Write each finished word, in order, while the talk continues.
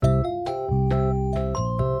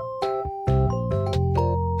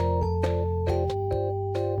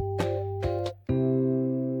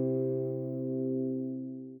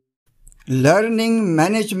Learning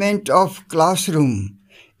management of classroom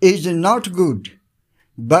is not good,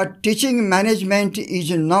 but teaching management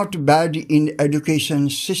is not bad in education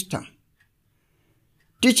system.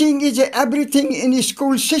 Teaching is everything in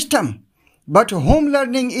school system, but home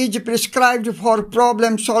learning is prescribed for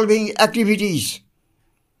problem-solving activities.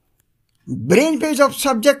 Brainpage of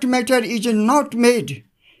subject matter is not made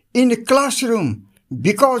in classroom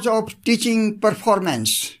because of teaching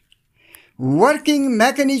performance. Working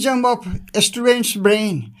mechanism of a student's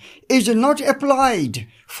brain is not applied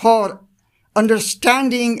for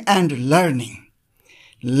understanding and learning.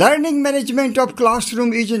 Learning management of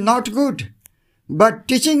classroom is not good, but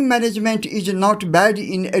teaching management is not bad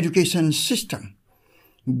in education system.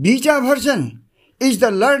 Beta version is the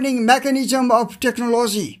learning mechanism of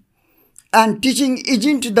technology, and teaching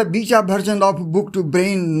isn't the beta version of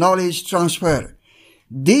book-to-brain knowledge transfer.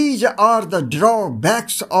 These are the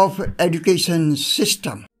drawbacks of education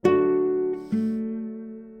system.